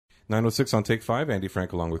9:06 on Take5. Andy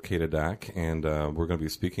Frank along with Kata Dack, and we're going to be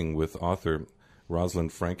speaking with author Roslyn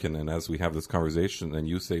Franken. And as we have this conversation, and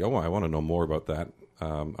you say, "Oh, I want to know more about that,"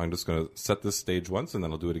 I'm just going to set this stage once, and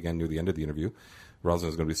then I'll do it again near the end of the interview.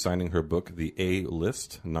 Roslyn is going to be signing her book, The A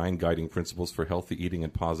List: 9 Guiding Principles for Healthy Eating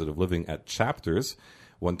and Positive Living, at Chapters,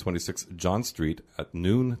 126 John Street, at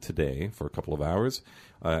noon today for a couple of hours.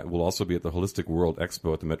 We'll also be at the Holistic World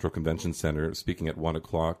Expo at the Metro Convention Center, speaking at 1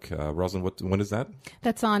 o'clock. Roslyn, when is that?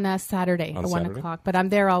 That's on Saturday at 1 o'clock, but I'm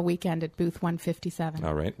there all weekend at booth 157.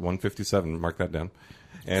 All right, 157. Mark that down.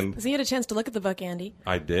 And so you had a chance to look at the book, Andy.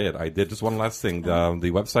 I did. Just one last thing.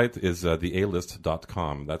 The website is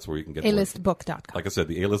thealist.com. That's where you can get alistbook.com. Like I said,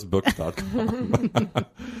 the alistbook.com.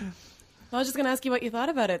 I was just going to ask you what you thought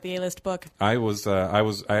about it, the A-List book. I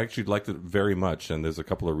actually liked it very much, and there's a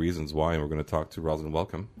couple of reasons why, and we're going to talk to Roslyn.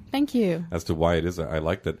 Welcome. Thank you. As to why it is I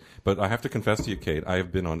liked it. But I have to confess to you, Kate, I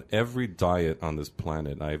have been on every diet on this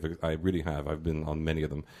planet. I really have. I've been on many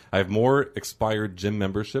of them. I have more expired gym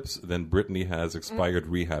memberships than Brittany has expired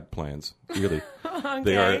rehab plans. Really. Okay.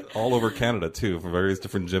 They are all over Canada, too, for various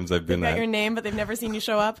different gyms I've been They've at. got your name, but they've never seen you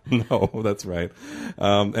show up? No, that's right.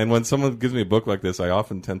 And when someone gives me a book like this, I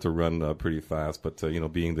often tend to run pretty fast. But,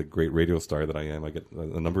 being the great radio star that I am, I get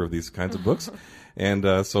a number of these kinds of books.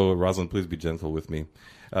 And so, Roslyn, please be gentle with me.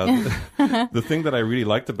 The thing that I really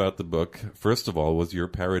liked about the book, first of all, was your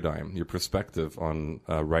paradigm, your perspective on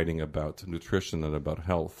writing about nutrition and about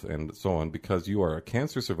health and so on, because you are a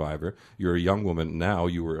cancer survivor. You're a young woman now.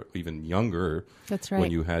 You were even younger. That's right.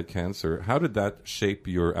 When you had cancer. How did that shape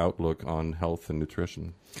your outlook on health and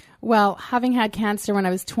nutrition? Well, having had cancer when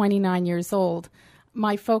I was 29 years old,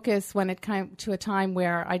 my focus when it came to a time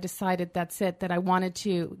where I decided that's it, that I wanted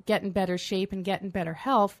to get in better shape and get in better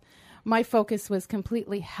health, my focus was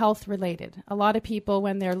completely health related. A lot of people,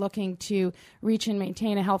 when they're looking to reach and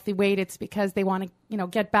maintain a healthy weight, it's because they want to,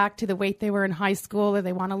 get back to the weight they were in high school, or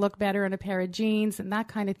they want to look better in a pair of jeans and that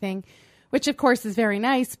kind of thing, which of course is very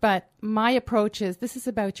nice. But my approach is, this is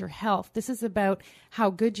about your health. This is about how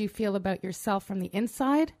good you feel about yourself from the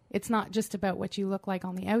inside. It's not just about what you look like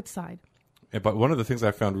on the outside. But one of the things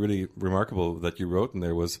I found really remarkable that you wrote in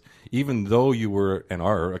there was, even though you were and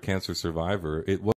are a cancer survivor, it was